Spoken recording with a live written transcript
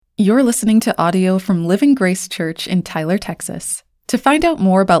You're listening to audio from Living Grace Church in Tyler, Texas. To find out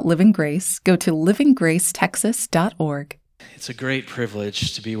more about Living Grace, go to livinggracetexas.org. It's a great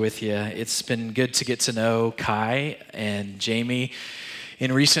privilege to be with you. It's been good to get to know Kai and Jamie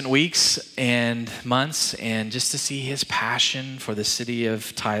in recent weeks and months, and just to see his passion for the city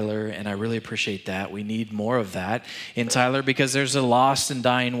of Tyler, and I really appreciate that. We need more of that in Tyler because there's a lost and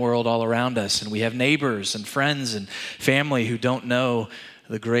dying world all around us, and we have neighbors and friends and family who don't know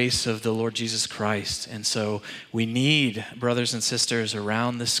the grace of the Lord Jesus Christ. And so we need brothers and sisters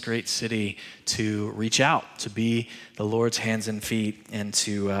around this great city to reach out, to be the Lord's hands and feet, and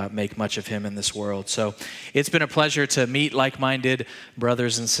to make much of him in this world. So it's been a pleasure to meet like-minded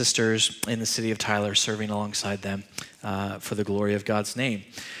brothers and sisters in the city of Tyler, serving alongside them for the glory of God's name.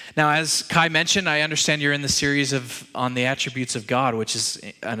 Now, as Kai mentioned, I understand you're in the series on the attributes of God, which is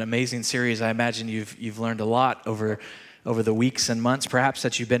an amazing series. I imagine you've learned a lot over the weeks and months, perhaps,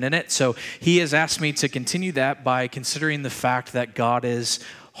 that you've been in it. So he has asked me to continue that by considering the fact that God is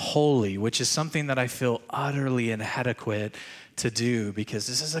holy, which is something that I feel utterly inadequate to do, because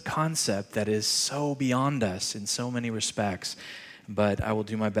this is a concept that is so beyond us in so many respects. But I will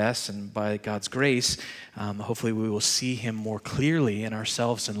do my best, and by God's grace, hopefully we will see him more clearly in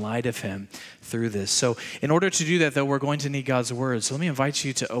ourselves in light of him through this. So in order to do that, though, we're going to need God's word. So let me invite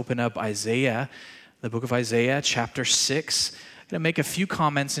you to open up Isaiah, the book of Isaiah, chapter 6. I'm going to make a few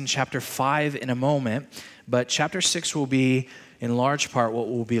comments in chapter 5 in a moment, but chapter 6 will be, in large part, what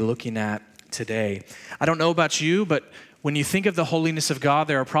we'll be looking at today. I don't know about you, but when you think of the holiness of God,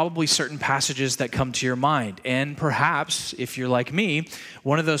 there are probably certain passages that come to your mind. And perhaps, if you're like me,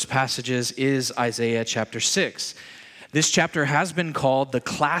 one of those passages is Isaiah chapter 6. This chapter has been called the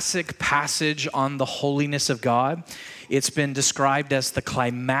classic passage on the holiness of God. It's been described as the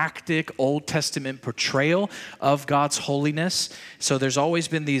climactic Old Testament portrayal of God's holiness. So there's always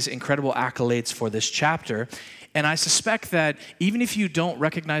been these incredible accolades for this chapter. And I suspect that even if you don't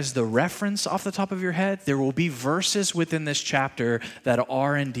recognize the reference off the top of your head, there will be verses within this chapter that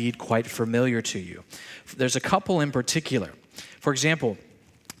are indeed quite familiar to you. There's a couple in particular. For example,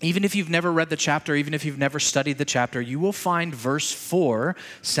 even if you've never read the chapter, even if you've never studied the chapter, you will find verse 4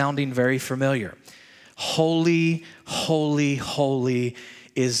 sounding very familiar. Holy, holy, holy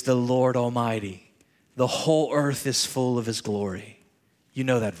is the Lord Almighty. The whole earth is full of his glory. You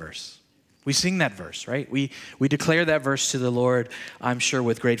know that verse. We sing that verse, right? We declare that verse to the Lord, I'm sure,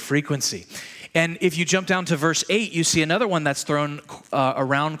 with great frequency. And if you jump down to verse 8, you see another one that's thrown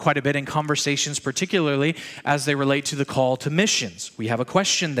around quite a bit in conversations, particularly as they relate to the call to missions. We have a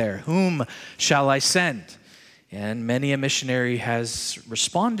question there. Whom shall I send? And many a missionary has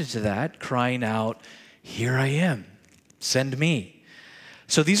responded to that, crying out, here I am, send me.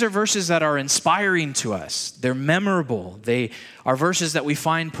 So these are verses that are inspiring to us. They're memorable. They are verses that we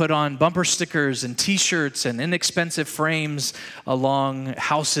find put on bumper stickers and t-shirts and inexpensive frames along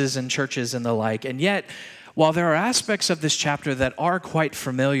houses and churches and the like. And yet, while there are aspects of this chapter that are quite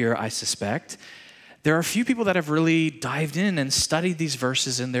familiar, I suspect, there are a few people that have really dived in and studied these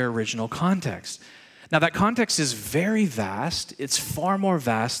verses in their original context. Now, that context is very vast. It's far more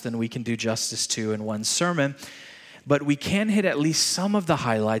vast than we can do justice to in one sermon. But we can hit at least some of the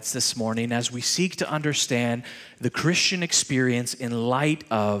highlights this morning as we seek to understand the Christian experience in light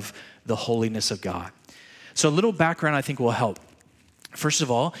of the holiness of God. So a little background I think will help. First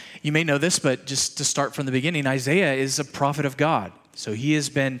of all, you may know this, but just to start from the beginning, Isaiah is a prophet of God. So he has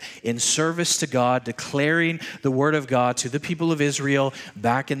been in service to God, declaring the word of God to the people of Israel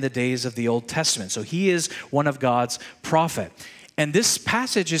back in the days of the Old Testament. So he is one of God's prophet. And this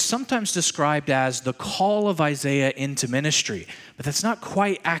passage is sometimes described as the call of Isaiah into ministry, but that's not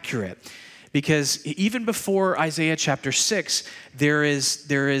quite accurate, because even before Isaiah chapter 6, there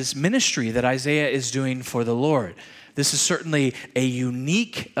is ministry that Isaiah is doing for the Lord. This is certainly a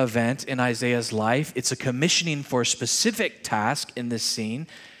unique event in Isaiah's life. It's a commissioning for a specific task in this scene,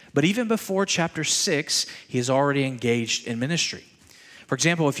 but even before chapter 6, he is already engaged in ministry. For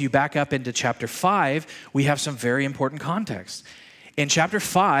example, if you back up into chapter 5, we have some very important context. In chapter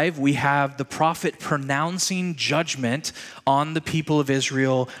 5, we have the prophet pronouncing judgment on the people of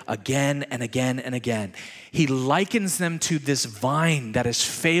Israel again and again and again. He likens them to this vine that is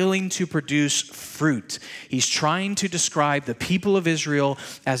failing to produce fruit. He's trying to describe the people of Israel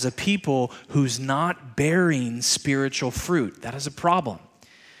as a people who's not bearing spiritual fruit. That is a problem.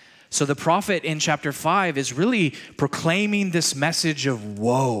 So the prophet in chapter 5 is really proclaiming this message of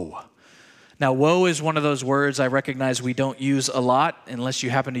woe. Now, woe is one of those words I recognize we don't use a lot unless you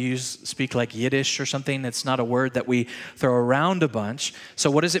happen to speak like Yiddish or something. It's not a word that we throw around a bunch.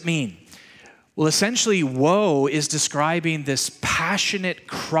 So what does it mean? Well, essentially, woe is describing this passionate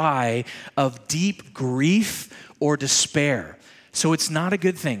cry of deep grief or despair. So it's not a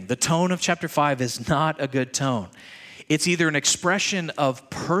good thing. The tone of chapter 5 is not a good tone. It's either an expression of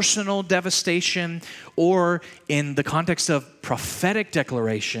personal devastation, or in the context of prophetic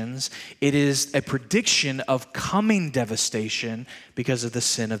declarations, it is a prediction of coming devastation because of the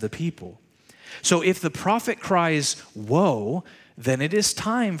sin of the people. So if the prophet cries, woe, then it is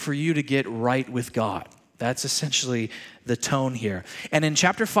time for you to get right with God. That's essentially the tone here. And in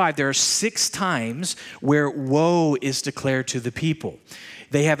chapter 5, there are 6 times where woe is declared to the people.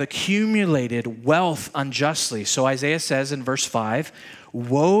 They have accumulated wealth unjustly. So Isaiah says in verse 5,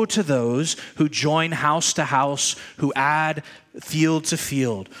 woe to those who join house to house, who add field to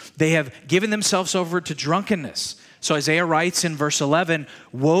field. They have given themselves over to drunkenness. So Isaiah writes in verse 11,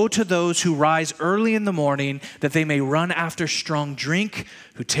 woe to those who rise early in the morning that they may run after strong drink,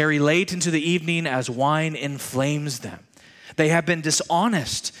 who tarry late into the evening as wine inflames them. They have been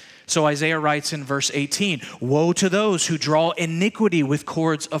dishonest. So Isaiah writes in verse 18, woe to those who draw iniquity with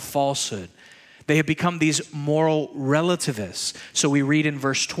cords of falsehood. They have become these moral relativists. So we read in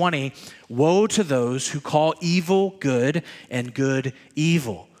verse 20, woe to those who call evil good and good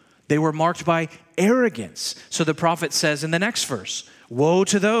evil. They were marked by arrogance. So the prophet says in the next verse, woe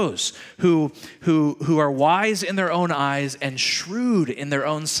to those who are wise in their own eyes and shrewd in their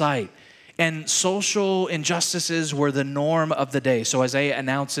own sight. And social injustices were the norm of the day. So Isaiah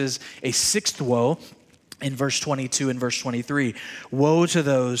announces a 6th woe in verse 22 and verse 23. Woe to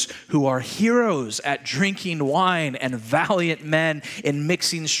those who are heroes at drinking wine and valiant men in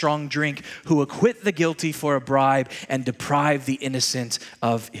mixing strong drink, who acquit the guilty for a bribe and deprive the innocent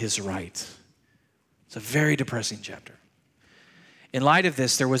of his right. It's a very depressing chapter. In light of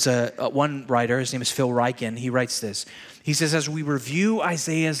this, there was one writer, his name is Phil Ryken. He writes this. He says, as we review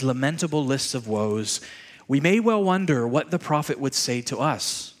Isaiah's lamentable lists of woes, we may well wonder what the prophet would say to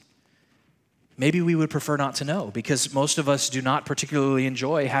us. Maybe we would prefer not to know, because most of us do not particularly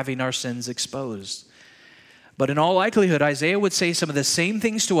enjoy having our sins exposed. But in all likelihood, Isaiah would say some of the same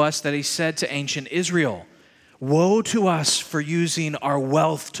things to us that he said to ancient Israel. Woe to us for using our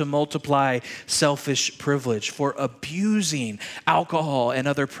wealth to multiply selfish privilege, for abusing alcohol and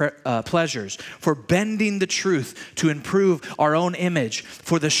other pleasures, for bending the truth to improve our own image,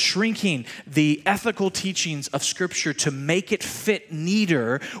 for the shrinking the ethical teachings of Scripture to make it fit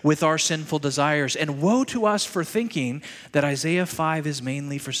neater with our sinful desires. And woe to us for thinking that Isaiah 5 is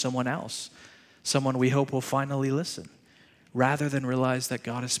mainly for someone else, someone we hope will finally listen, rather than realize that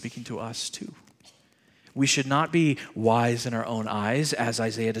God is speaking to us too. We should not be wise in our own eyes, as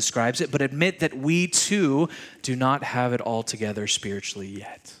Isaiah describes it, but admit that we too do not have it all together spiritually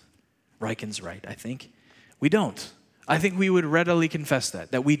yet. Ryken's right, I think. We don't. I think we would readily confess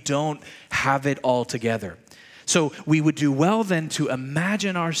that we don't have it all together. So we would do well then to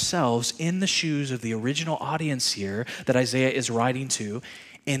imagine ourselves in the shoes of the original audience here that Isaiah is writing to,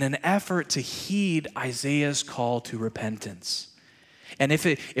 in an effort to heed Isaiah's call to repentance. And if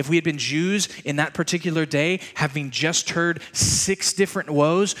we had been Jews in that particular day, having just heard 6 different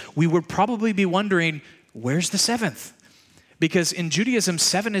woes, we would probably be wondering, where's the 7th? Because in Judaism,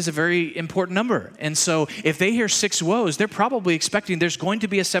 7 is a very important number. And so if they hear 6 woes, they're probably expecting there's going to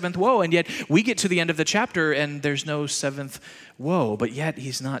be a 7th woe. And yet we get to the end of the chapter and there's no 7th woe. But yet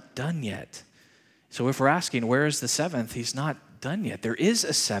he's not done yet. So if we're asking, where is the 7th? He's not done yet. There is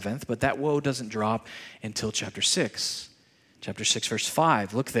a 7th, but that woe doesn't drop until chapter 6. Chapter 6, verse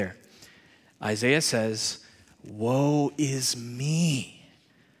 5, look there. Isaiah says, woe is me,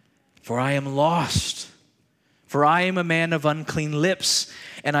 for I am lost. For I am a man of unclean lips,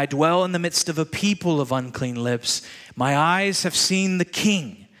 and I dwell in the midst of a people of unclean lips. My eyes have seen the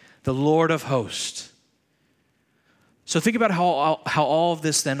King, the Lord of hosts. So think about how all of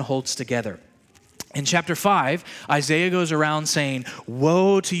this then holds together. In chapter 5, Isaiah goes around saying,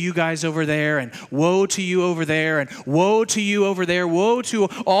 woe to you guys over there, and woe to you over there, and woe to you over there, woe to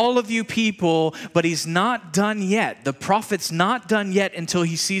all of you people, but he's not done yet. The prophet's not done yet until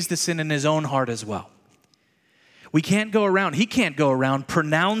he sees the sin in his own heart as well. He can't go around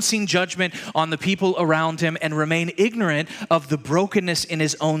pronouncing judgment on the people around him and remain ignorant of the brokenness in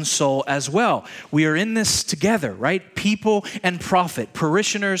his own soul as well. We are in this together, right? People and prophet,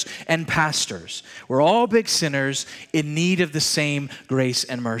 parishioners and pastors. We're all big sinners in need of the same grace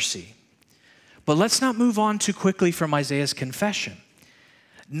and mercy. But let's not move on too quickly from Isaiah's confession.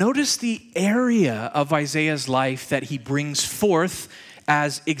 Notice the area of Isaiah's life that he brings forth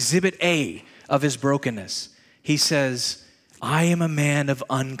as exhibit A of his brokenness. He says, I am a man of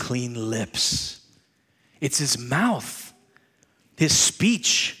unclean lips. It's his mouth, his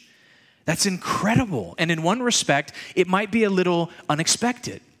speech That's incredible. And in one respect, it might be a little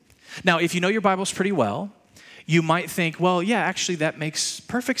unexpected. Now, if you know your Bibles pretty well, you might think, well, yeah, actually that makes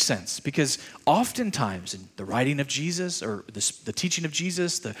perfect sense, because oftentimes in the writing of Jesus, or the teaching of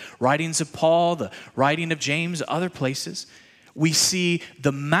Jesus, the writings of Paul, the writing of James, other places, we see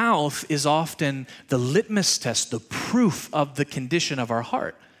the mouth is often the litmus test, the proof of the condition of our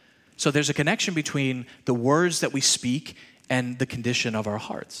heart. So there's a connection between the words that we speak and the condition of our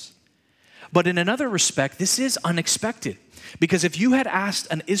hearts. But in another respect, this is unexpected. Because if you had asked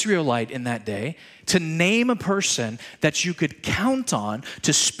an Israelite in that day to name a person that you could count on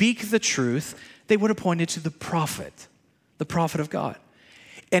to speak the truth, they would have pointed to the prophet of God.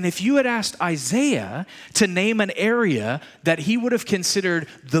 And if you had asked Isaiah to name an area that he would have considered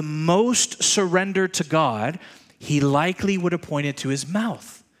the most surrendered to God, he likely would have pointed to his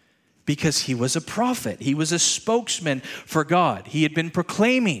mouth. Because he was a prophet. He was a spokesman for God. He had been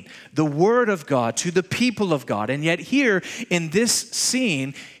proclaiming the word of God to the people of God. And yet here in this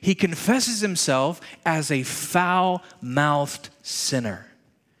scene, he confesses himself as a foul-mouthed sinner.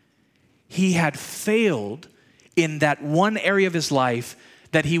 He had failed in that one area of his life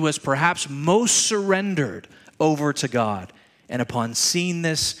that he was perhaps most surrendered over to God. And upon seeing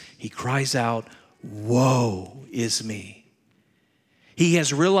this, he cries out, "Woe is me." He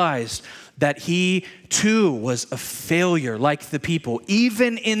has realized that he too was a failure like the people,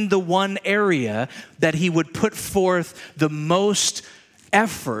 even in the one area that he would put forth the most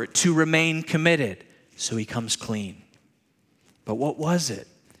effort to remain committed. So he comes clean. But what was it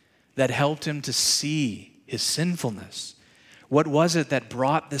that helped him to see his sinfulness? What was it that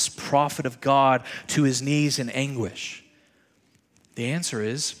brought this prophet of God to his knees in anguish? The answer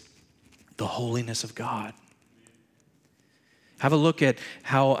is the holiness of God. Have a look at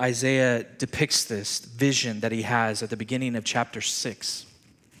how Isaiah depicts this vision that he has at the beginning of chapter 6,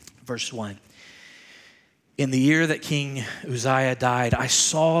 verse 1. In the year that King Uzziah died, I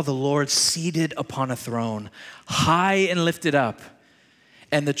saw the Lord seated upon a throne, high and lifted up,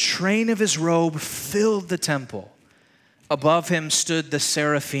 and the train of his robe filled the temple. Above him stood the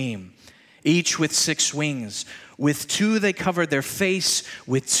seraphim, each with 6 wings. With 2 they covered their face,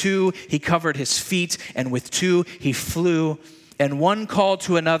 with 2 he covered his feet, and with 2 he flew. And one called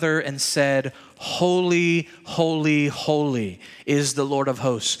to another and said, "Holy, holy, holy is the Lord of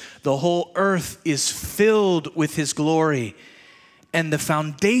hosts. The whole earth is filled with his glory." And the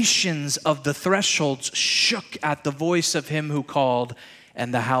foundations of the thresholds shook at the voice of him who called,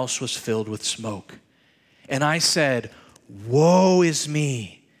 and the house was filled with smoke. And I said, "Woe is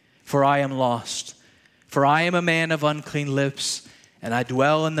me, for I am lost. For I am a man of unclean lips, and I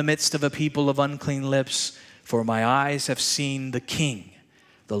dwell in the midst of a people of unclean lips. For my eyes have seen the King,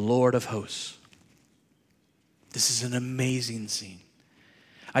 the Lord of hosts." This is an amazing scene.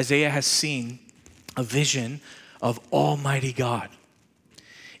 Isaiah has seen a vision of Almighty God.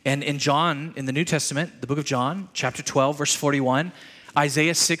 And in John, in the New Testament, the book of John, chapter 12, verse 41,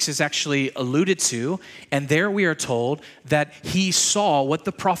 Isaiah 6 is actually alluded to. And there we are told that he saw, what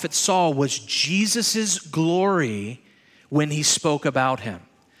the prophet saw was Jesus' glory when he spoke about him.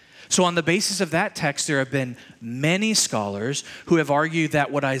 So on the basis of that text, there have been many scholars who have argued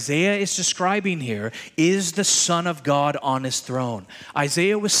that what Isaiah is describing here is the Son of God on his throne.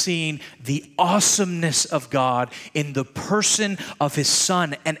 Isaiah was seeing the awesomeness of God in the person of his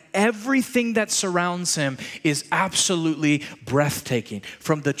Son, and everything that surrounds him is absolutely breathtaking.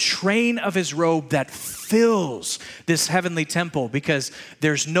 From the train of his robe that fills this heavenly temple, because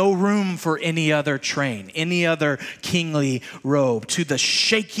there's no room for any other train, any other kingly robe, to the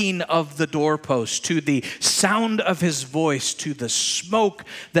shaking of the doorpost, to the sound of his voice, to the smoke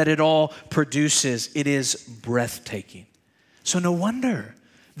that it all produces. It is breathtaking. So no wonder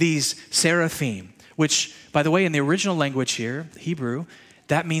these seraphim, which, by the way, in the original language here, Hebrew,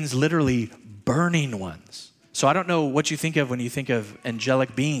 that means literally burning ones. So I don't know what you think of when you think of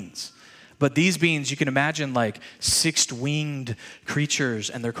angelic beings. But these beings, you can imagine like 6-winged creatures,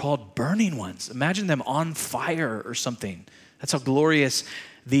 and they're called burning ones. Imagine them on fire or something. That's how glorious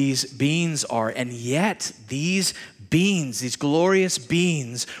these beings are. And yet these beings, these glorious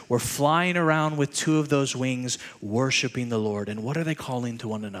beings, were flying around with 2 of those wings, worshiping the Lord. And what are they calling to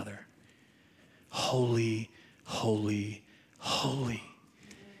one another? Holy, holy, holy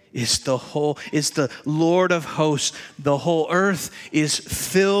is the Lord of hosts. The whole earth is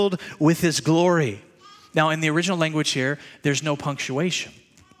filled with his glory. Now, in the original language here, there's no punctuation.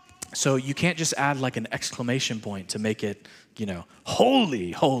 So you can't just add like an exclamation point to make it,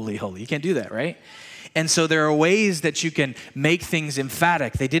 holy, holy, holy. You can't do that, right? And so there are ways that you can make things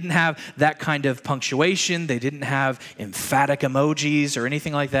emphatic. They didn't have that kind of punctuation. They didn't have emphatic emojis or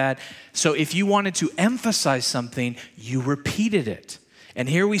anything like that. So if you wanted to emphasize something, you repeated it. And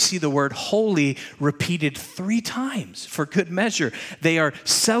here we see the word holy repeated 3 times for good measure. They are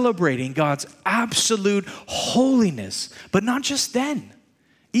celebrating God's absolute holiness, but not just then,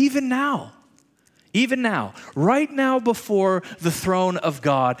 even now. Even now, right now before the throne of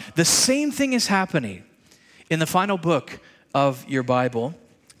God, the same thing is happening. In the final book of your Bible,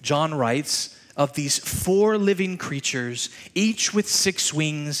 John writes of these 4 living creatures, each with 6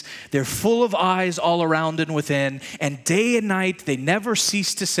 wings. They're full of eyes all around and within, and day and night they never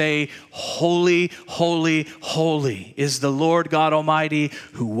cease to say, "Holy, holy, holy is the Lord God Almighty,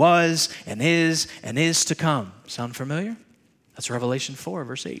 who was and is to come." Sound familiar? That's Revelation 4,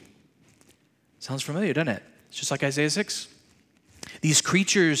 verse 8. Sounds familiar, doesn't it? It's just like Isaiah 6. These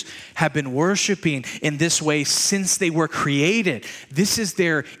creatures have been worshiping in this way since they were created. This is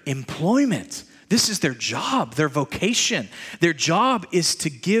their employment. This is their job, their vocation. Their job is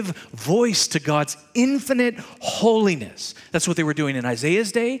to give voice to God's infinite holiness. That's what they were doing in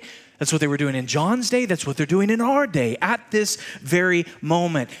Isaiah's day. That's what they were doing in John's day. That's what they're doing in our day at this very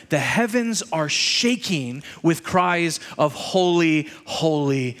moment. The heavens are shaking with cries of holy,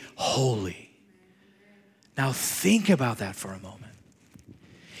 holy, holy. Now think about that for a moment.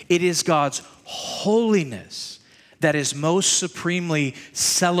 It is God's holiness that is most supremely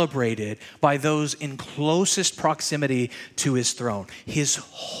celebrated by those in closest proximity to his throne. His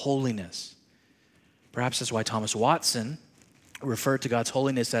holiness. Perhaps that's why Thomas Watson referred to God's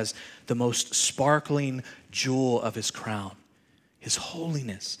holiness as the most sparkling jewel of his crown. His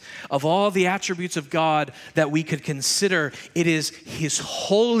holiness. Of all the attributes of God that we could consider, it is his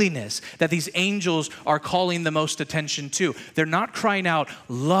holiness that these angels are calling the most attention to. They're not crying out,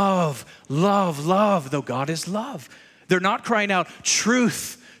 love, love, love, though God is love. They're not crying out,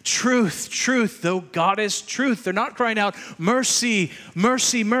 truth, truth, truth, though God is truth. They're not crying out, mercy,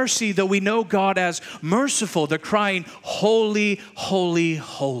 mercy, mercy, though we know God as merciful. They're crying, holy, holy,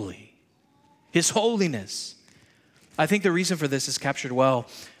 holy. His holiness. I think the reason for this is captured well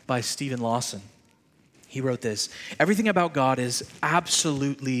by Stephen Lawson. He wrote this: everything about God is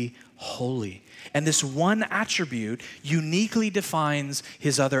absolutely holy. And this one attribute uniquely defines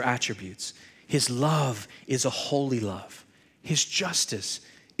his other attributes. His love is a holy love. His justice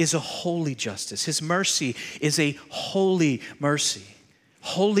is a holy justice. His mercy is a holy mercy.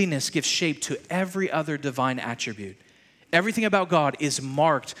 Holiness gives shape to every other divine attribute. Everything about God is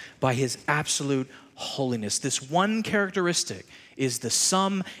marked by his absolute holiness. This one characteristic is the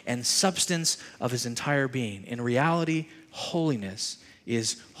sum and substance of his entire being. In reality, holiness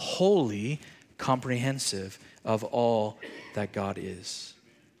is wholly comprehensive of all that God is.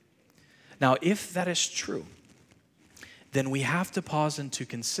 Now, if that is true, then we have to pause and to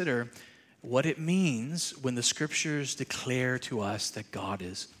consider what it means when the scriptures declare to us that God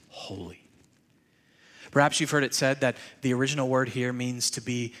is holy. Perhaps you've heard it said that the original word here means to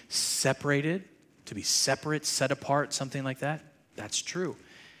be separated, to be separate, set apart, something like that. That's true.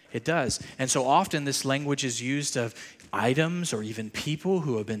 It does. And so often this language is used of items or even people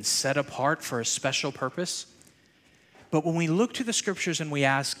who have been set apart for a special purpose. But when we look to the scriptures and we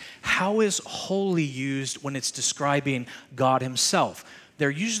ask, how is holy used when it's describing God himself? There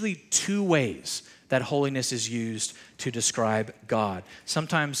are usually 2 ways that holiness is used to describe God.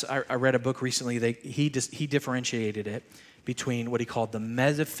 Sometimes I read a book recently, he differentiated it between what he called the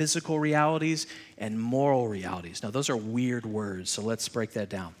metaphysical realities and moral realities. Now, those are weird words, so let's break that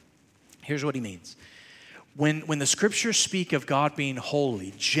down. Here's what he means. When the scriptures speak of God being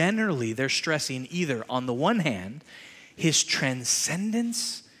holy, generally they're stressing either, on the one hand, his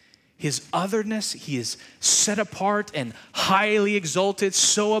transcendence, his otherness. He is set apart and highly exalted,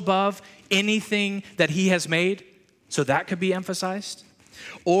 so above anything that he has made. So that could be emphasized.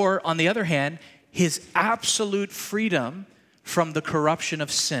 Or, on the other hand, his absolute freedom from the corruption of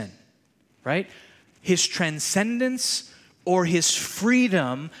sin, right? His transcendence or his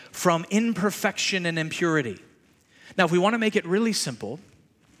freedom from imperfection and impurity. Now, if we want to make it really simple,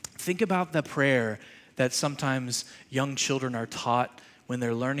 think about the prayer that sometimes young children are taught when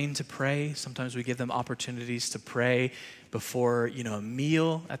they're learning to pray. Sometimes we give them opportunities to pray before, a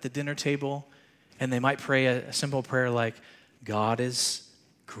meal at the dinner table, and they might pray a simple prayer like, God is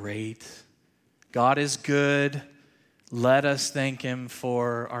great, God is good, let us thank him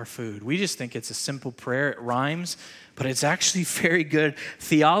for our food. We just think it's a simple prayer, it rhymes, but it's actually very good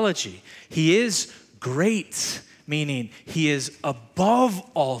theology. He is great, meaning he is above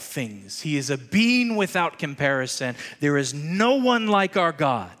all things. He is a being without comparison. There is no one like our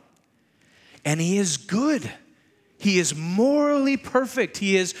God. and he is good. He is morally perfect.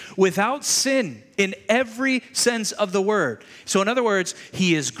 He is without sin in every sense of the word. So in other words,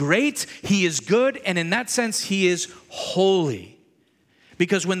 he is great, he is good, and in that sense, he is holy.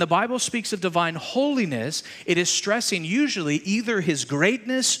 Because when the Bible speaks of divine holiness, it is stressing usually either his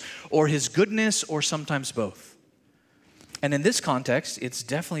greatness or his goodness or sometimes both. And in this context, it's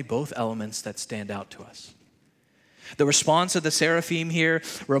definitely both elements that stand out to us. The response of the seraphim here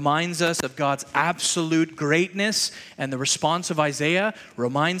reminds us of God's absolute greatness, and the response of Isaiah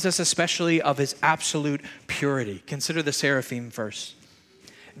reminds us especially of his absolute purity. Consider the seraphim first.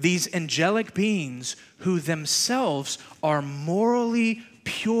 These angelic beings who themselves are morally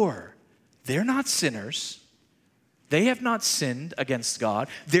pure. They're not sinners. They have not sinned against God.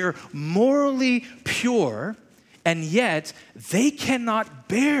 They're morally pure, and yet they cannot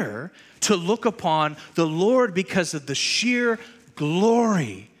bear to look upon the Lord because of the sheer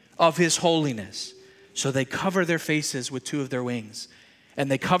glory of his holiness. So they cover their faces with two of their wings,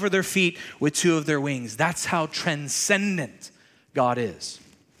 and they cover their feet with two of their wings. That's how transcendent God is.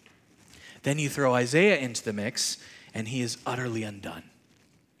 Then you throw Isaiah into the mix, and he is utterly undone.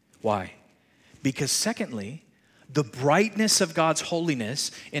 Why? Because secondly, the brightness of God's holiness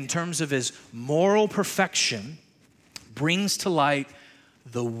in terms of his moral perfection brings to light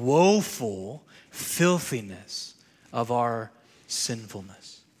the woeful filthiness of our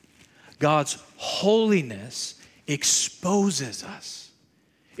sinfulness. God's holiness exposes us.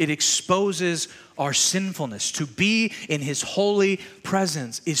 It exposes our sinfulness. To be in his holy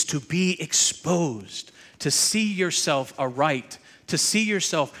presence is to be exposed, to see yourself aright, to see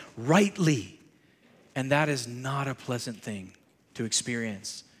yourself rightly. And that is not a pleasant thing to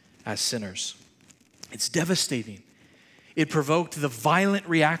experience as sinners. It's devastating. It provoked the violent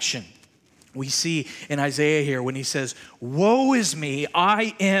reaction we see in Isaiah here when he says, "Woe is me,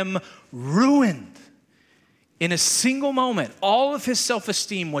 I am ruined." In a single moment, all of his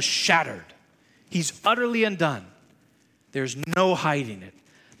self-esteem was shattered. He's utterly undone. There's no hiding it.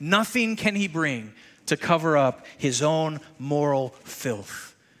 Nothing can he bring to cover up his own moral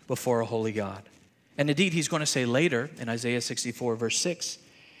filth before a holy God. And indeed, he's going to say later in Isaiah 64, verse 6,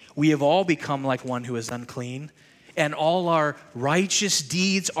 "We have all become like one who is unclean, and all our righteous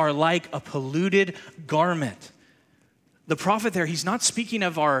deeds are like a polluted garment." The prophet there, he's not speaking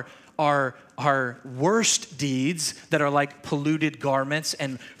of our worst deeds that are like polluted garments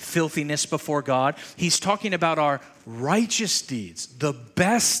and filthiness before God. He's talking about our righteous deeds. The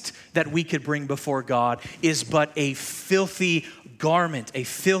best that we could bring before God is but a filthy garment, a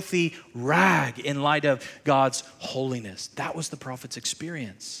filthy rag in light of God's holiness. That was the prophet's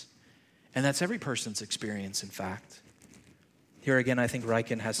experience. And that's every person's experience, in fact. Here again, I think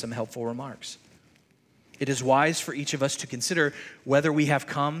Ryken has some helpful remarks. It is wise for each of us to consider whether we have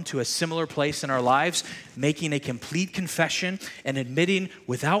come to a similar place in our lives, making a complete confession and admitting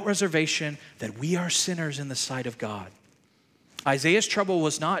without reservation that we are sinners in the sight of God. Isaiah's trouble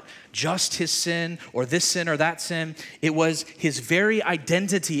was not just his sin or this sin or that sin. It was his very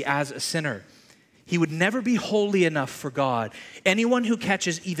identity as a sinner. He would never be holy enough for God. Anyone who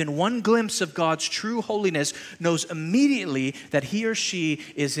catches even one glimpse of God's true holiness knows immediately that he or she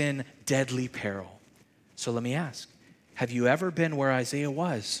is in deadly peril. So let me ask, have you ever been where Isaiah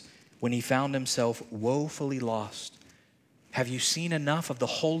was when he found himself woefully lost? Have you seen enough of the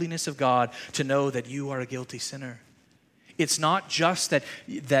holiness of God to know that you are a guilty sinner? It's not just that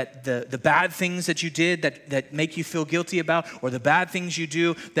the bad things that you did that make you feel guilty about, or the bad things you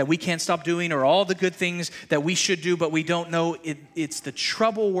do that we can't stop doing, or all the good things that we should do but we don't know. It's the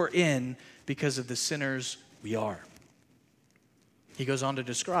trouble we're in because of the sinners we are. He goes on to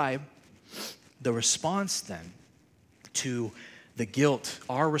describe the response then to the guilt,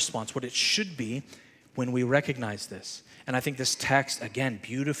 our response, what it should be when we recognize this. And I think this text, again,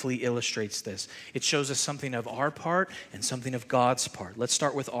 beautifully illustrates this. It shows us something of our part and something of God's part. Let's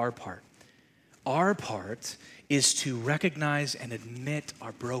start with our part. Our part is to recognize and admit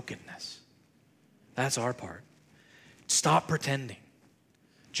our brokenness. That's our part. Stop pretending.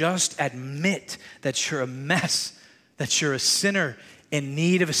 Just admit that you're a mess, that you're a sinner in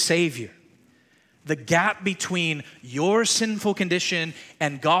need of a Savior. The gap between your sinful condition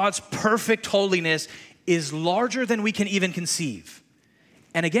and God's perfect holiness is larger than we can even conceive.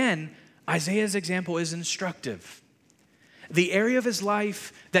 And again, Isaiah's example is instructive. The area of his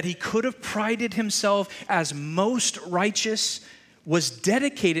life that he could have prided himself as most righteous was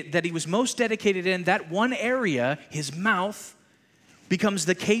dedicated, that he was most dedicated in, that one area, his mouth, becomes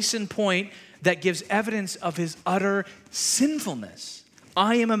the case in point that gives evidence of his utter sinfulness.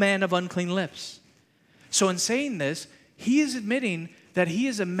 I am a man of unclean lips. So in saying this, he is admitting that he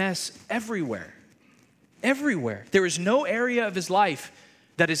is a mess everywhere. Everywhere. There is no area of his life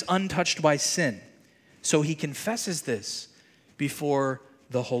that is untouched by sin. So he confesses this before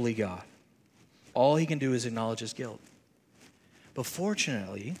the holy God. All he can do is acknowledge his guilt. But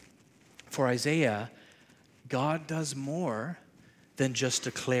fortunately, for Isaiah, God does more than just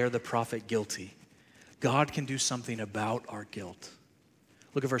declare the prophet guilty. God can do something about our guilt.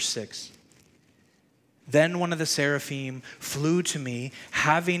 Look at verse 6. Then one of the seraphim flew to me,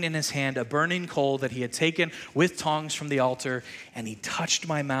 having in his hand a burning coal that he had taken with tongs from the altar, and he touched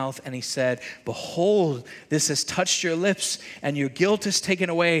my mouth, and he said, behold, this has touched your lips, and your guilt is taken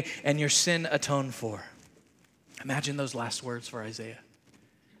away, and your sin atoned for. Imagine those last words for Isaiah.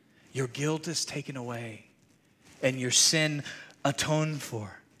 Your guilt is taken away, and your sin atoned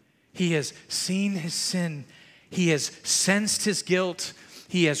for. He has seen his sin. He has sensed his guilt.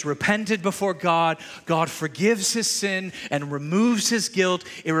 He has repented before God. God forgives his sin and removes his guilt.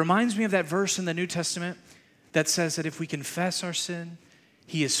 It reminds me of that verse in the New Testament that says that if we confess our sin,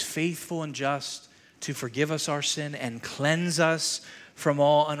 he is faithful and just to forgive us our sin and cleanse us from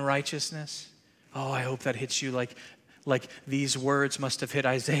all unrighteousness. Oh, I hope that hits you like these words must have hit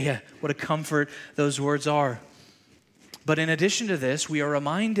Isaiah. What a comfort those words are. But in addition to this, we are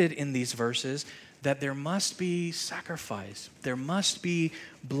reminded in these verses that there must be sacrifice. There must be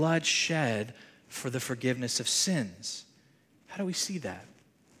blood shed for the forgiveness of sins. How do we see that?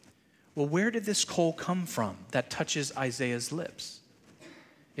 Well, where did this coal come from that touches Isaiah's lips?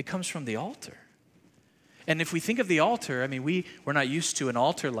 It comes from the altar. And if we think of the altar, I mean, we're not used to an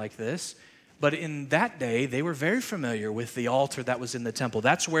altar like this, but in that day, they were very familiar with the altar that was in the temple.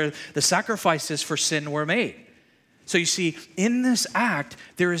 That's where the sacrifices for sin were made. So you see, in this act,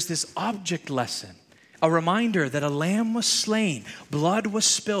 there is this object lesson, a reminder that a lamb was slain, blood was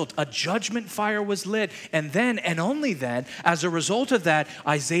spilt, a judgment fire was lit, and then, and only then, as a result of that,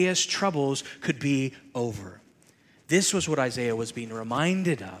 Isaiah's troubles could be over. This was what Isaiah was being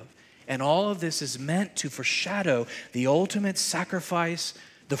reminded of, and all of this is meant to foreshadow the ultimate sacrifice,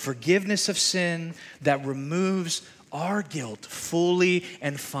 the forgiveness of sin that removes our guilt fully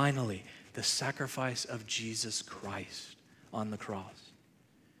and finally. The sacrifice of Jesus Christ on the cross.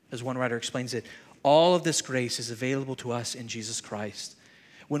 As one writer explains it, all of this grace is available to us in Jesus Christ.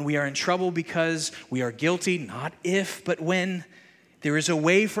 When we are in trouble because we are guilty, not if, but when, there is a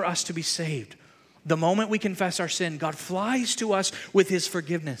way for us to be saved. The moment we confess our sin, God flies to us with his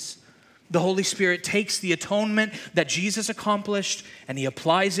forgiveness. The Holy Spirit takes the atonement that Jesus accomplished and he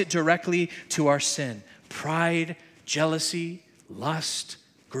applies it directly to our sin. Pride, jealousy, lust,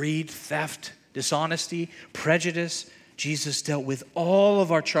 greed, theft, dishonesty, prejudice. Jesus dealt with all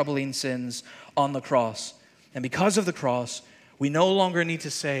of our troubling sins on the cross. And because of the cross, we no longer need to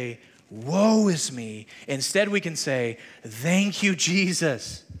say, woe is me. Instead, we can say, thank you,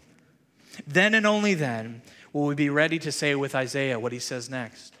 Jesus. Then and only then will we be ready to say with Isaiah what he says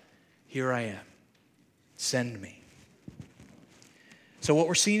next. Here I am. Send me. So what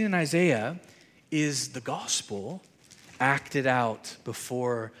we're seeing in Isaiah is the gospel acted out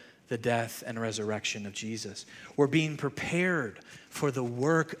before the death and resurrection of Jesus. We're being prepared for the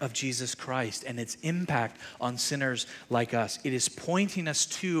work of Jesus Christ and its impact on sinners like us. It is pointing us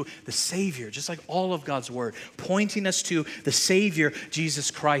to the Savior, just like all of God's word, pointing us to the Savior, Jesus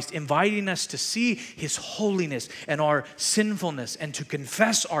Christ, inviting us to see his holiness and our sinfulness and to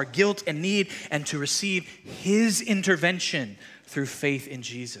confess our guilt and need and to receive his intervention through faith in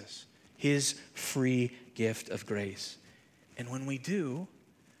Jesus, his free gift of grace. And when we do,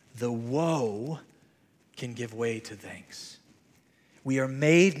 the woe can give way to thanks. We are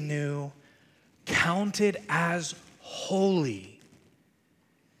made new, counted as holy,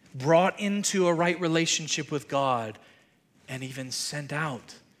 brought into a right relationship with God, and even sent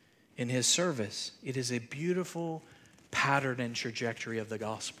out in his service. It is a beautiful pattern and trajectory of the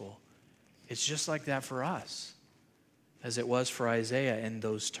gospel. It's just like that for us, as it was for Isaiah in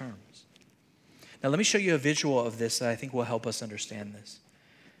those terms. Now, let me show you a visual of this that I think will help us understand this.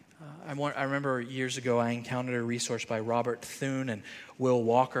 I remember years ago I encountered a resource by Robert Thune and Will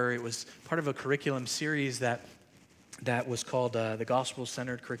Walker. It was part of a curriculum series that was called the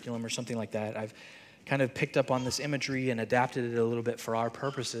Gospel-Centered Curriculum or something like that. I've kind of picked up on this imagery and adapted it a little bit for our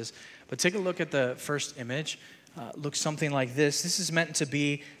purposes. But take a look at the first image. Looks something like this. This is meant to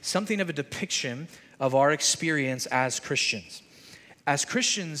be something of a depiction of our experience as Christians. As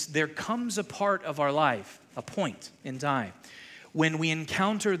Christians, there comes a part of our life, a point in time, when we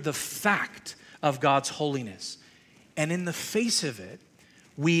encounter the fact of God's holiness. And in the face of it,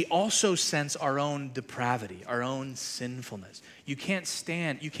 we also sense our own depravity, our own sinfulness. You can't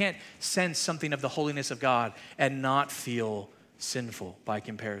sense something of the holiness of God and not feel sinful by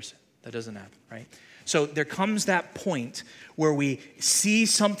comparison. That doesn't happen, right? So there comes that point where we see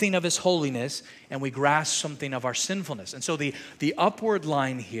something of his holiness and we grasp something of our sinfulness. And so the upward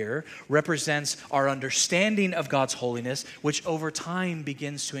line here represents our understanding of God's holiness, which over time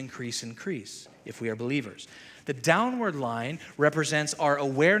begins to increase if we are believers. The downward line represents our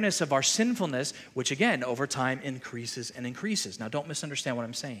awareness of our sinfulness, which again, over time increases and increases. Now, don't misunderstand what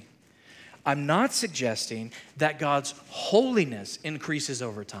I'm saying. I'm not suggesting that God's holiness increases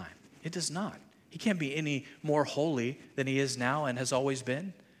over time. It does not. He can't be any more holy than he is now and has always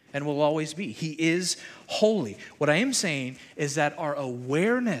been and will always be. He is holy. What I am saying is that our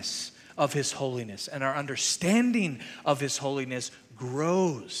awareness of his holiness and our understanding of his holiness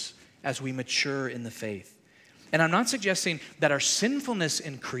grows as we mature in the faith. And I'm not suggesting that our sinfulness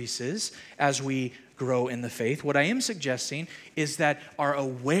increases as we grow in the faith. What I am suggesting is that our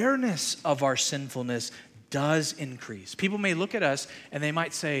awareness of our sinfulness does increase. People may look at us and they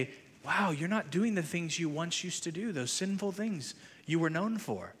might say, wow, you're not doing the things you once used to do, those sinful things you were known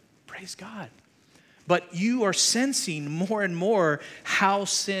for. Praise God. But you are sensing more and more how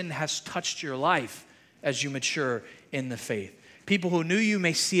sin has touched your life as you mature in the faith. People who knew you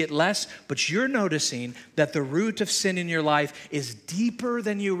may see it less, but you're noticing that the root of sin in your life is deeper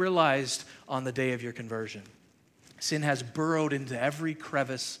than you realized on the day of your conversion. Sin has burrowed into every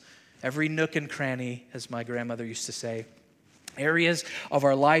crevice, every nook and cranny, as my grandmother used to say. Areas of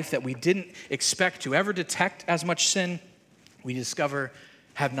our life that we didn't expect to ever detect as much sin, we discover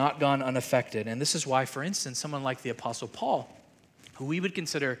have not gone unaffected. And this is why, for instance, someone like the Apostle Paul, who we would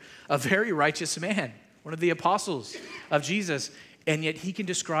consider a very righteous man, one of the apostles of Jesus, and yet he can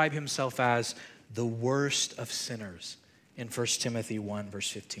describe himself as the worst of sinners in 1 Timothy 1, verse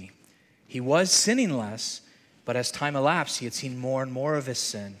 15. He was sinning less, but as time elapsed, he had seen more and more of his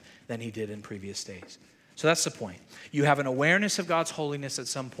sin than he did in previous days. So that's the point. You have an awareness of God's holiness at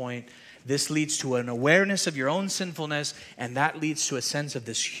some point. This leads to an awareness of your own sinfulness, and that leads to a sense of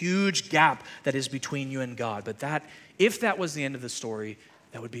this huge gap that is between you and God. But if that was the end of the story,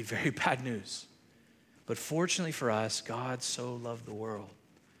 that would be very bad news. But fortunately for us, God so loved the world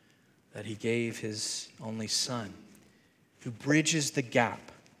that he gave his only Son, who bridges the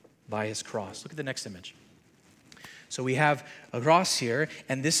gap by his cross. Look at the next image. So we have a cross here,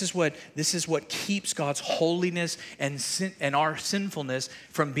 and this is what keeps God's holiness and our sinfulness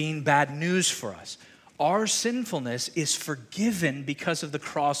from being bad news for us. Our sinfulness is forgiven because of the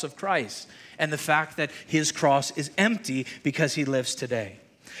cross of Christ and the fact that his cross is empty because he lives today.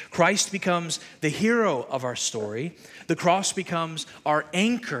 Christ becomes the hero of our story. The cross becomes our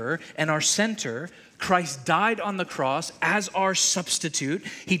anchor and our center. Christ died on the cross as our substitute.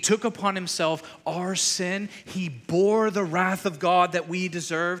 He took upon himself our sin. He bore the wrath of God that we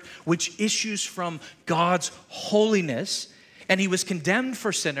deserved, which issues from God's holiness. And he was condemned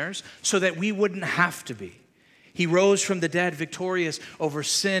for sinners so that we wouldn't have to be. He rose from the dead victorious over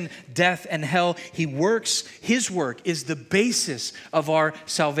sin, death, and hell. His work is the basis of our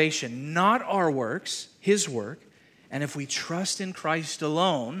salvation, not our works, his work. And if we trust in Christ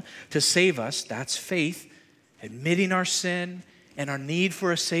alone to save us, that's faith, admitting our sin and our need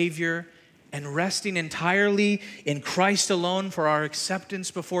for a Savior, and resting entirely in Christ alone for our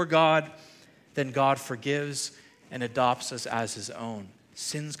acceptance before God, then God forgives and adopts us as his own.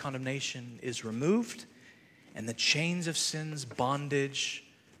 Sin's condemnation is removed, and the chains of sin's bondage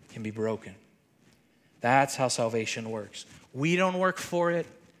can be broken. That's how salvation works. We don't work for it.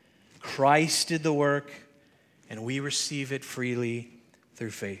 Christ did the work, and we receive it freely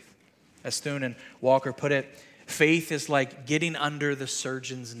through faith. As Thune and Walker put it, faith is like getting under the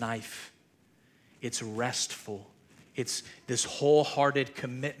surgeon's knife. It's restful. It's this wholehearted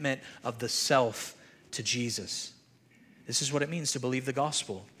commitment of the self to Jesus. This is what it means to believe the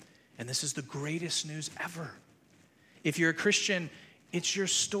gospel. And this is the greatest news ever. If you're a Christian, it's your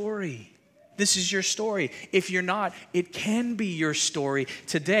story. This is your story. If you're not, it can be your story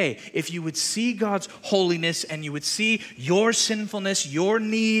today. If you would see God's holiness and you would see your sinfulness, your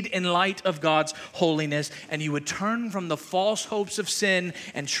need in light of God's holiness, and you would turn from the false hopes of sin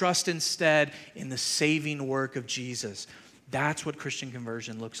and trust instead in the saving work of Jesus. That's what Christian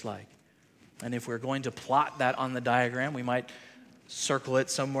conversion looks like. And if we're going to plot that on the diagram, we might circle it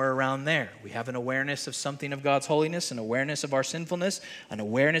somewhere around there. We have an awareness of something of God's holiness, an awareness of our sinfulness, an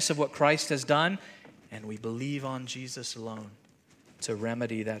awareness of what Christ has done, and we believe on Jesus alone to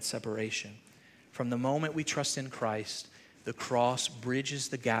remedy that separation. From the moment we trust in Christ, the cross bridges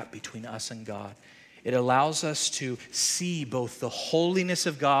the gap between us and God. It allows us to see both the holiness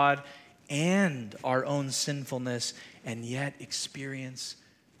of God and our own sinfulness, and yet experience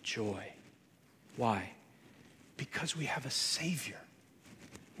joy. Why? Because we have a Savior.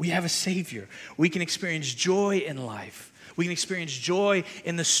 We have a Savior. We can experience joy in life. We can experience joy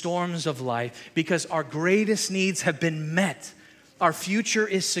in the storms of life because our greatest needs have been met. Our future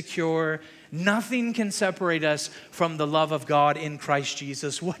is secure. Nothing can separate us from the love of God in Christ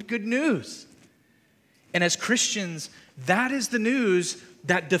Jesus. What good news! And as Christians, that is the news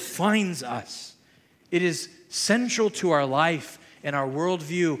that defines us. It is central to our life and our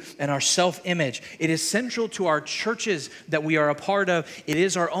worldview and our self-image. It is central to our churches that we are a part of. It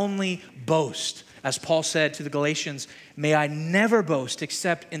is our only boast. As Paul said to the Galatians, may I never boast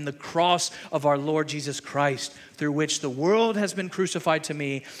except in the cross of our Lord Jesus Christ, through which the world has been crucified to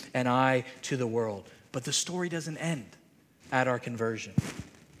me and I to the world. But the story doesn't end at our conversion.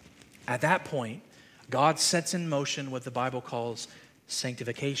 At that point, God sets in motion what the Bible calls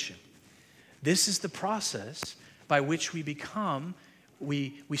sanctification. This is the process by which we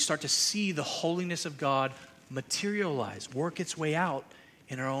start to see the holiness of God materialize, work its way out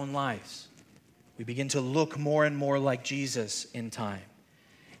in our own lives. We begin to look more and more like Jesus in time.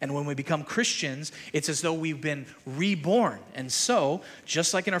 And when we become Christians, it's as though we've been reborn. And so,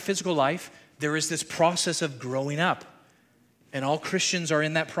 just like in our physical life, there is this process of growing up. And all Christians are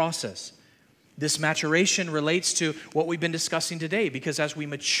in that process. This maturation relates to what we've been discussing today, because as we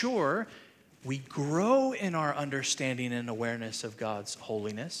mature, we grow in our understanding and awareness of God's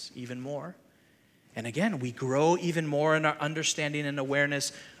holiness even more. And again, we grow even more in our understanding and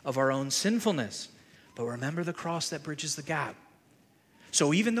awareness of our own sinfulness. But remember the cross that bridges the gap.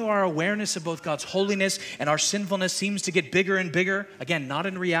 So even though our awareness of both God's holiness and our sinfulness seems to get bigger and bigger, again, not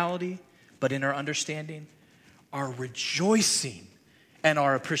in reality, but in our understanding, our rejoicing and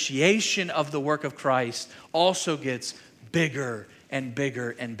our appreciation of the work of Christ also gets bigger and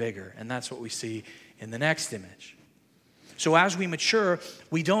bigger and bigger. And that's what we see in the next image. So as we mature,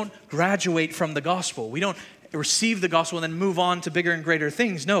 we don't graduate from the gospel. We don't receive the gospel and then move on to bigger and greater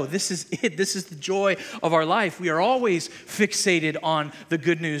things. No, this is it. This is the joy of our life. We are always fixated on the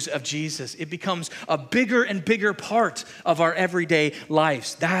good news of Jesus. It becomes a bigger and bigger part of our everyday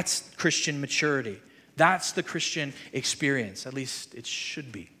lives. That's Christian maturity. That's the Christian experience. At least it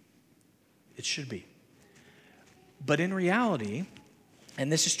should be. It should be. But in reality,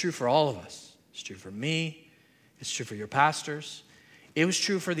 and this is true for all of us, it's true for me, it's true for your pastors, it was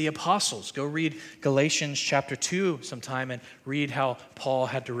true for the apostles. Go read Galatians chapter 2 sometime and read how Paul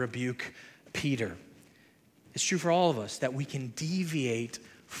had to rebuke Peter. It's true for all of us that we can deviate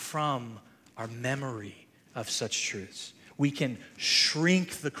from our memory of such truths. We can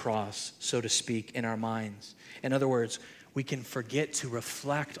shrink the cross, so to speak, in our minds. In other words, we can forget to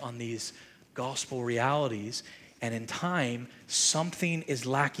reflect on these gospel realities. And in time, something is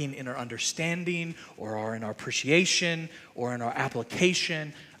lacking in our understanding or in our appreciation or in our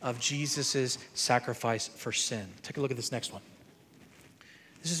application of Jesus' sacrifice for sin. Take a look at this next one.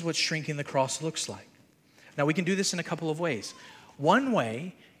 This is what shrinking the cross looks like. Now, we can do this in a couple of ways. One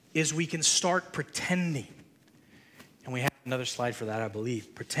way is we can start pretending. And we have another slide for that, I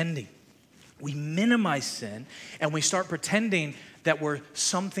believe. Pretending. We minimize sin and we start pretending that we're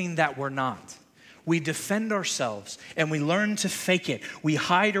something that we're not. We defend ourselves and we learn to fake it. We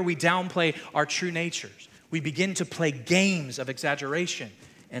hide or we downplay our true natures. We begin to play games of exaggeration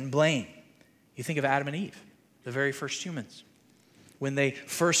and blame. You think of Adam and Eve, the very first humans. When they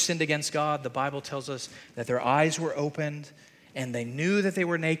first sinned against God, the Bible tells us that their eyes were opened and they knew that they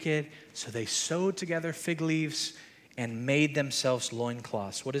were naked, so they sewed together fig leaves and made themselves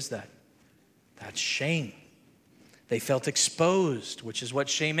loincloths. What is that? That's shame. They felt exposed, which is what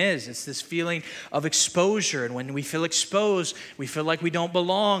shame is. It's this feeling of exposure. And when we feel exposed, we feel like we don't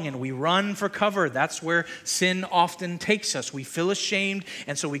belong and we run for cover. That's where sin often takes us. We feel ashamed,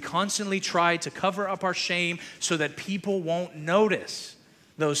 and so we constantly try to cover up our shame so that people won't notice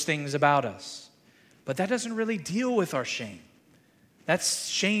those things about us. But that doesn't really deal with our shame. That's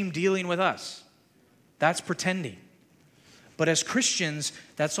shame dealing with us. That's pretending. But as Christians,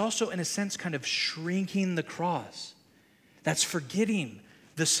 that's also, in a sense, kind of shrinking the cross. That's forgetting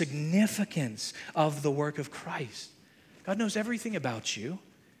the significance of the work of Christ. God knows everything about you,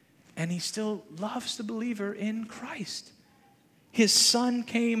 and he still loves the believer in Christ. His Son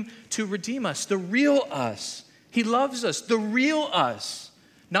came to redeem us, the real us. He loves us, the real us,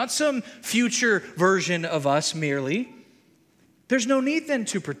 not some future version of us merely. There's no need then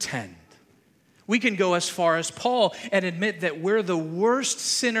to pretend. We can go as far as Paul and admit that we're the worst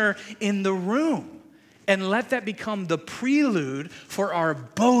sinner in the room. And let that become the prelude for our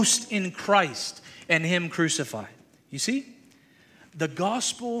boast in Christ and him crucified. You see? The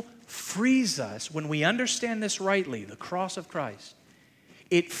gospel frees us when we understand this rightly, the cross of Christ.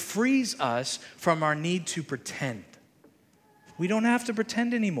 It frees us from our need to pretend. We don't have to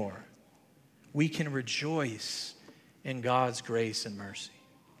pretend anymore. We can rejoice in God's grace and mercy.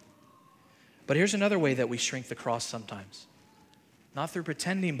 But here's another way that we shrink the cross sometimes. Not through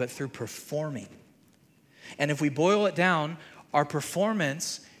pretending, but through performing. And if we boil it down, our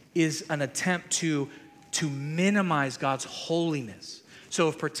performance is an attempt to minimize God's holiness. So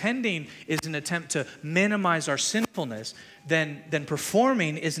if pretending is an attempt to minimize our sinfulness, then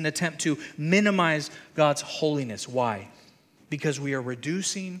performing is an attempt to minimize God's holiness. Why? Because we are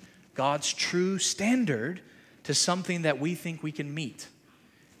reducing God's true standard to something that we think we can meet.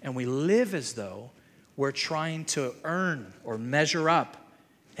 And we live as though we're trying to earn or measure up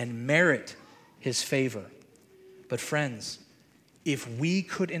and merit His favor. But friends, if we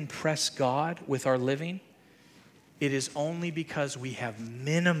could impress God with our living, it is only because we have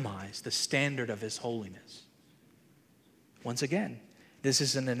minimized the standard of His holiness. Once again, this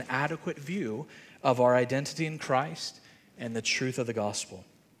is an inadequate view of our identity in Christ and the truth of the gospel.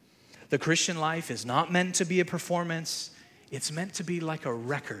 The Christian life is not meant to be a performance. It's meant to be like a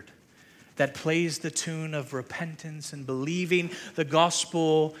record that plays the tune of repentance and believing the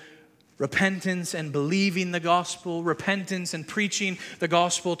gospel, repentance and believing the gospel, repentance and preaching the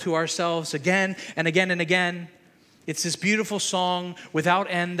gospel to ourselves again and again and again. It's this beautiful song without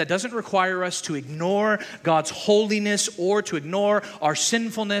end that doesn't require us to ignore God's holiness or to ignore our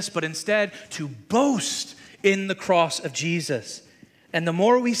sinfulness, but instead to boast in the cross of Jesus. And the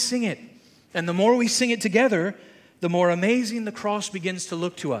more we sing it, and the more we sing it together, the more amazing the cross begins to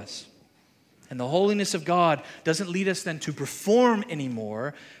look to us. And the holiness of God doesn't lead us then to perform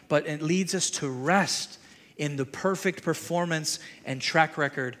anymore, but it leads us to rest in the perfect performance and track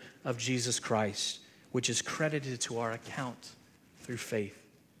record of Jesus Christ, which is credited to our account through faith.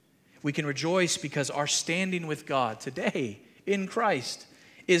 We can rejoice because our standing with God today in Christ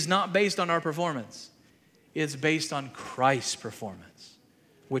is not based on our performance. It's based on Christ's performance,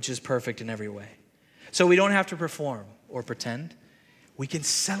 which is perfect in every way. So we don't have to perform or pretend. We can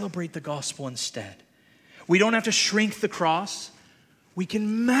celebrate the gospel instead. We don't have to shrink the cross. We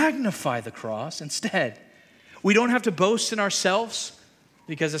can magnify the cross instead. We don't have to boast in ourselves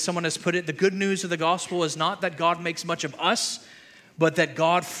because, as someone has put it, the good news of the gospel is not that God makes much of us, but that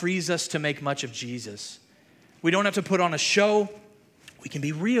God frees us to make much of Jesus. We don't have to put on a show. We can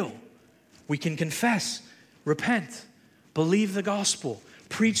be real. We can confess, repent, believe the gospel,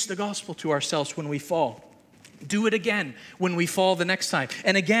 preach the gospel to ourselves when we fall. Do it again when we fall the next time,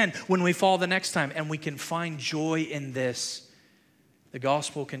 and again when we fall the next time, and we can find joy in this. The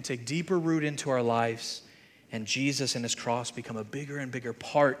gospel can take deeper root into our lives, and Jesus and His cross become a bigger and bigger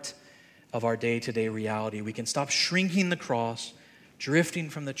part of our day-to-day reality. We can stop shrinking the cross, drifting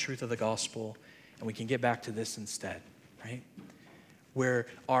from the truth of the gospel, and we can get back to this instead, right? Where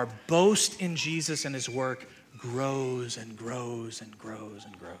our boast in Jesus and His work grows and grows and grows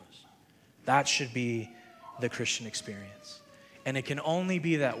and grows. That should be the Christian experience. And it can only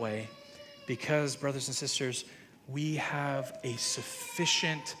be that way because, brothers and sisters, we have a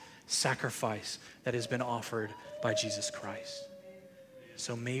sufficient sacrifice that has been offered by Jesus Christ.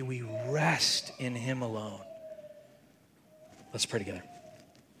 So may we rest in Him alone. Let's pray together.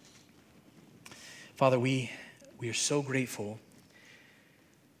 Father, we are so grateful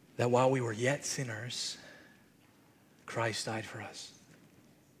that while we were yet sinners, Christ died for us.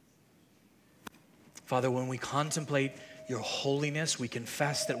 Father, when we contemplate Your holiness, we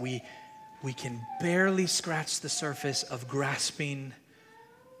confess that we can barely scratch the surface of grasping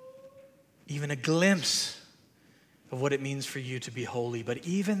even a glimpse of what it means for You to be holy. But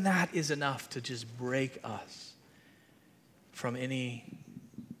even that is enough to just break us from any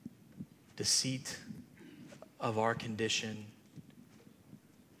deceit of our condition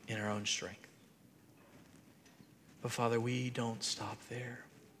in our own strength. But Father, we don't stop there.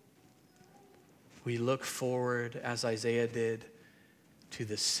 We look forward, as Isaiah did, to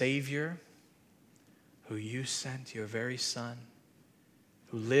the Savior who You sent, Your very Son,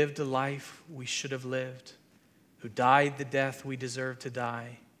 who lived a life we should have lived, who died the death we deserve to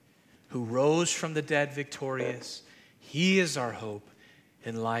die, who rose from the dead victorious. He is our hope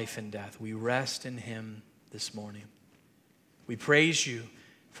in life and death. We rest in Him this morning. We praise You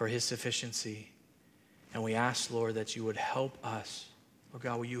for His sufficiency, and we ask, Lord, that You would help us. Lord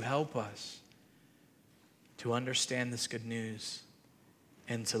God, will You help us to understand this good news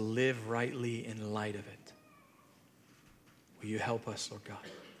and to live rightly in light of it? Will You help us, Lord God?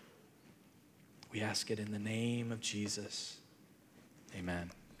 We ask it in the name of Jesus. Amen.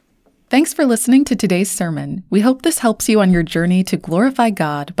 Thanks for listening to today's sermon. We hope this helps you on your journey to glorify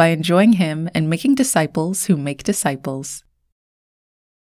God by enjoying Him and making disciples who make disciples.